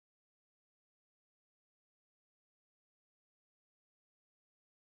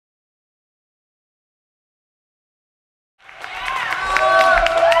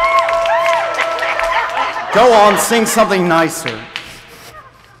Go on, sing something nicer.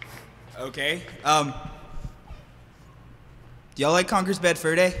 Okay, do y'all like Conker's Bad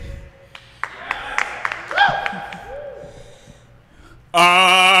Fur Day?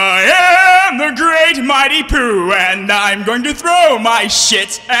 I am the great mighty Pooh, and I'm going to throw my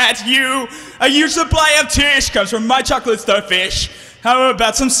shit at you. A huge supply of tish comes from my chocolate starfish. How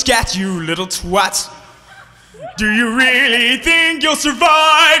about some scat, you little twat? Do you really think you'll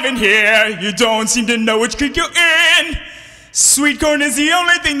survive in here? You don't seem to know which creek you're in. Sweet corn is the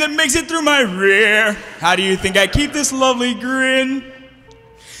only thing that makes it through my rear. How do you think I keep this lovely grin?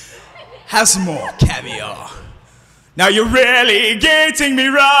 Have some more caviar. Now you're really getting me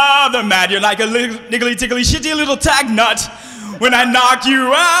rather mad. You're like a niggly tiggly shitty little tag nut. When I knock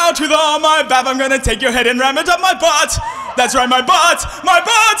you out with all my bab, I'm gonna take your head and ram it up my butt. That's right, my butt, my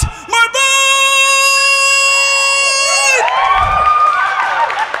butt, my butt!